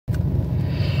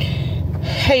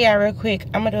Hey y'all, real quick,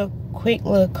 I'm gonna do a quick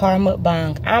little car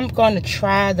mukbang. I'm going to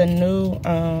try the new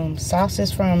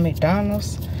sauces from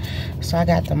McDonald's. So I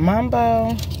got the Mambo,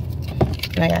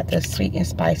 and I got the sweet and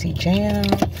spicy jam,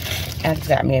 and I just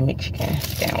got me a Mexican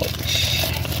sandwich.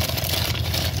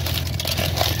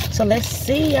 So let's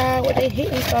see y'all what they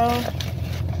hitting for.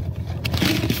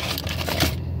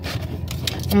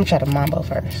 I'm gonna try the Mambo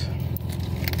first.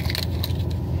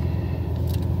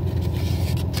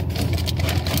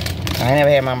 I ain't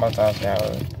never had Mambo sauce, y'all.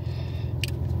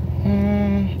 I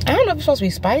don't know if it's supposed to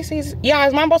be spicy. Yeah,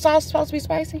 is Mambo sauce supposed to be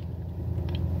spicy?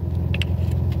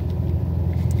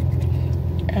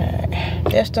 Alright,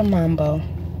 that's the Mambo.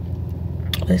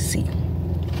 Let's see.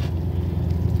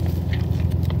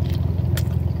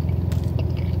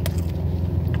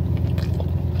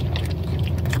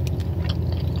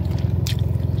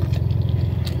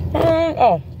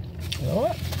 Oh, you know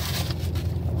what?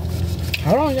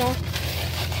 Hold on, y'all.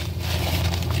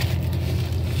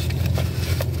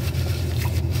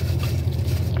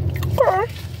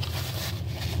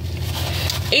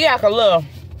 It got a little,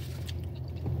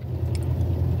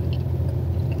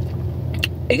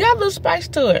 spice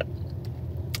to it.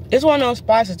 It's one of those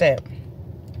spices that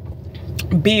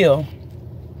build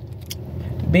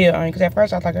on you. Because at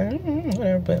first I was like,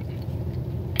 whatever, but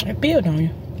it build on you.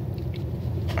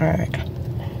 Alright.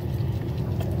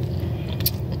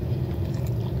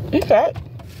 Okay.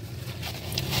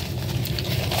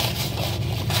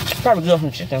 Probably good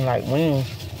from chicken like wings.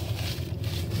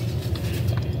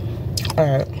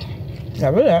 Alright,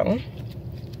 got rid of that one.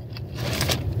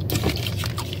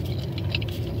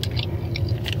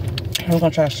 I'm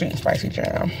gonna try sweet and spicy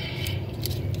jam.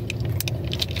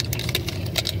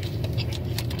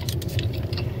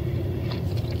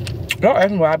 Don't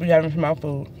ask me why I be having some my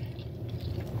food.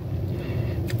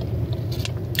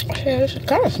 Yeah, it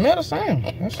kind of smell the same.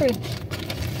 Let's see.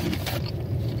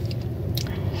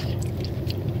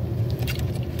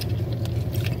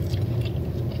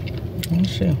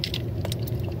 Let's see.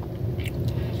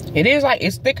 It is like,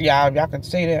 it's thicker, y'all. Y'all can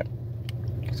see that.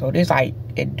 So it is like,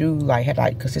 it do like have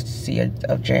like consistency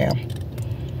of jam.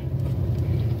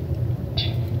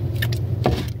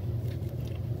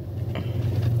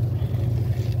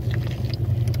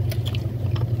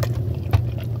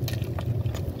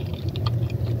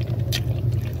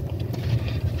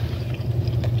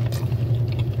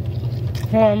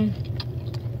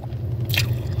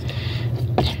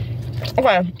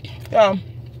 Okay.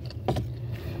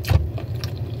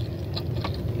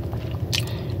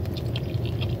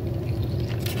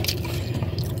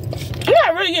 I'm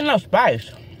not really getting no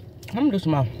spice. I'm gonna do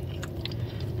some more.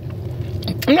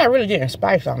 I'm not really getting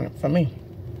spice on it for me.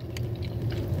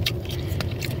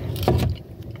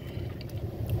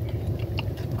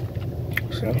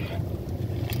 So.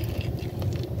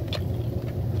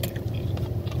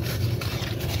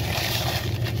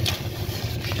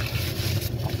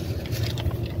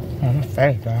 Oh, my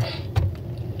face, guys.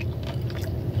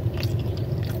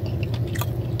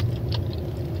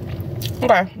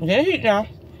 Okay, getting heat now.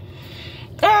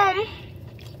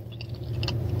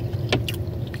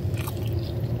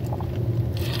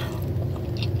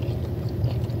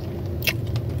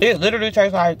 It literally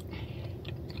tastes like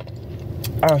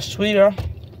a sweeter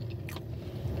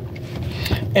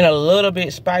and a little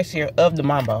bit spicier of the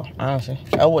Mambo, honestly.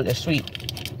 That's what the sweet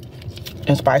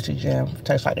and spicy jam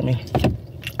tastes like to me.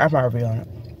 That's my review on it.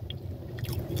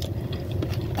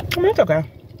 I mean, it's okay.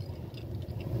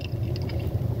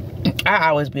 I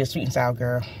always be a sweet and sour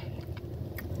girl.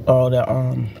 Or the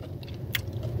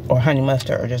or honey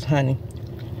mustard or just honey.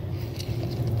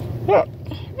 Yeah.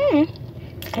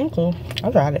 I'm cool.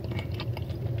 I tried it.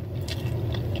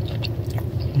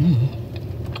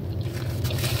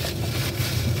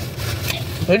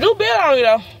 They do build on you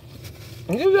though.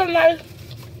 Give you a nice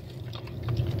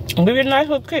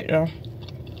little kick though.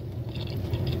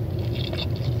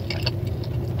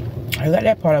 I got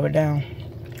that part of it down.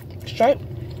 Straight.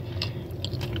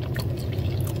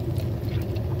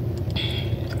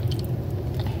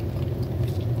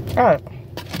 Alright.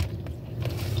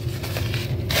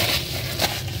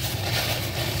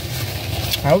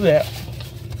 How's that?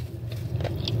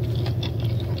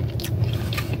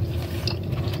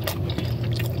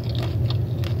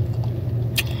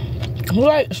 You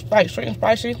like sweet and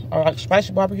spicy or like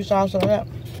spicy barbecue sauce or that?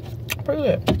 Pretty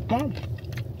good.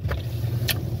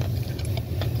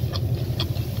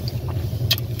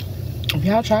 If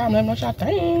y'all try them, let me know what y'all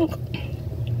think.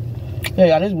 Yeah,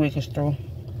 y'all, this week is through.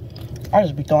 I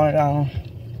just be throwing it on.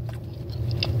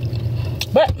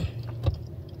 But,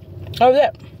 other than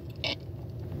that,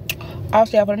 I'll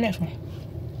see y'all for the next one.